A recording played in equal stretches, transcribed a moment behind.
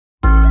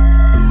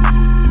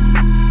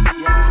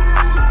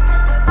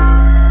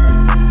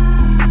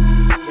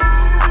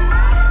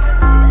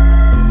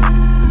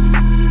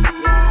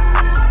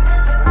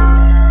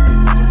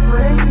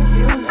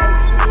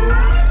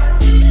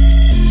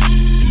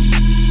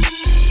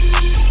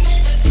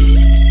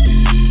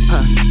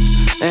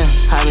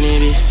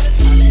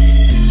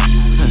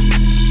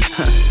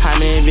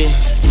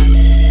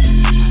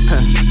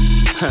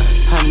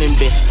Hundred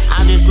bit.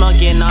 I'm just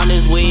smoking on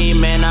this weed,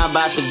 man, I'm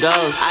about to go.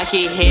 I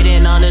keep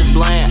hitting on this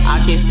blunt, I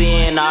keep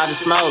seeing all the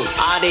smoke.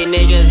 All these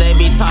niggas, they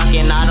be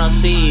talking, I don't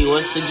see,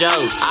 what's the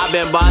joke? I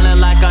been ballin'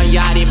 like I'm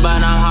Yachty,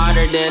 but I'm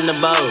harder than the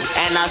boat.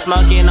 And I'm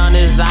smoking on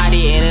this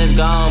Zoddy, and it's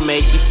gon'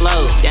 make you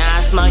float. Yeah, I'm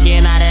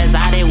smoking on that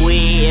Zoddy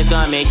weed, it's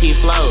gon' make you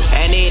float.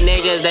 And these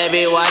niggas, they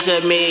be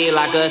watching me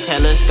like a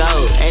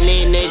telescope. And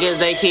these niggas,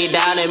 they keep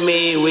doubting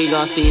me, we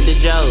gon' see the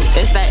joke.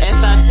 It's that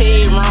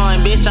SRT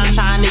rowing, bitch, I'm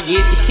trying to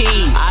get the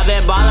key. I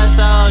been ballin'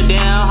 so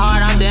damn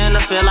hard, I'm damn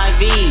to feel like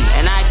V.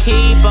 And I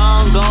keep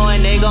on going,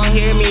 they gon'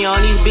 hear me on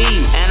these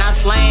beats. And I'm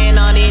slaying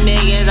on these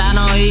niggas, I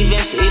don't even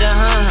see the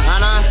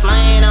And I'm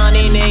slaying on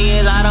these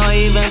niggas, I don't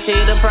even see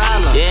the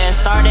problem. Yeah,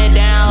 started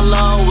down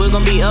low, we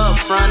gon' be up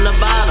from the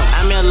bottom.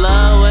 I'm in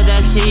love with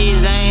that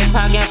cheese, I ain't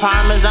talking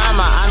Parmesan.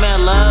 I'm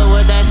in love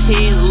with that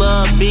cheese,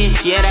 little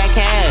bitch, yeah, that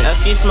cash.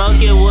 If you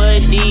smoking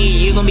wood D,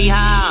 you gon' be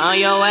high on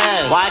your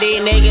ass. Why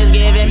these niggas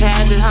giving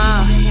passes,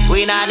 huh?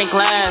 We not in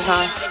class,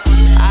 huh?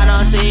 I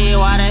don't see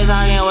why they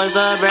talking, what's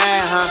the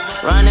bread, huh?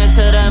 Running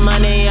to the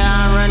money, yeah,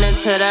 I'm running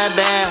to that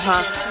bag,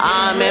 huh?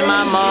 I'm in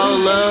my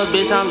mode, little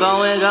bitch, I'm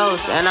going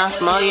ghost. And I'm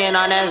smoking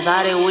on that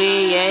Zoddy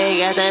weed,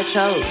 yeah, got that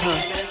choke,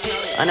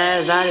 huh? On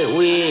that Zoddy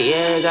weed,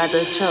 yeah, got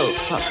the choke,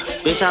 huh?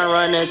 Bitch, I'm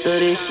running through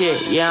this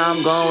shit, yeah,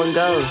 I'm going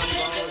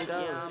ghost.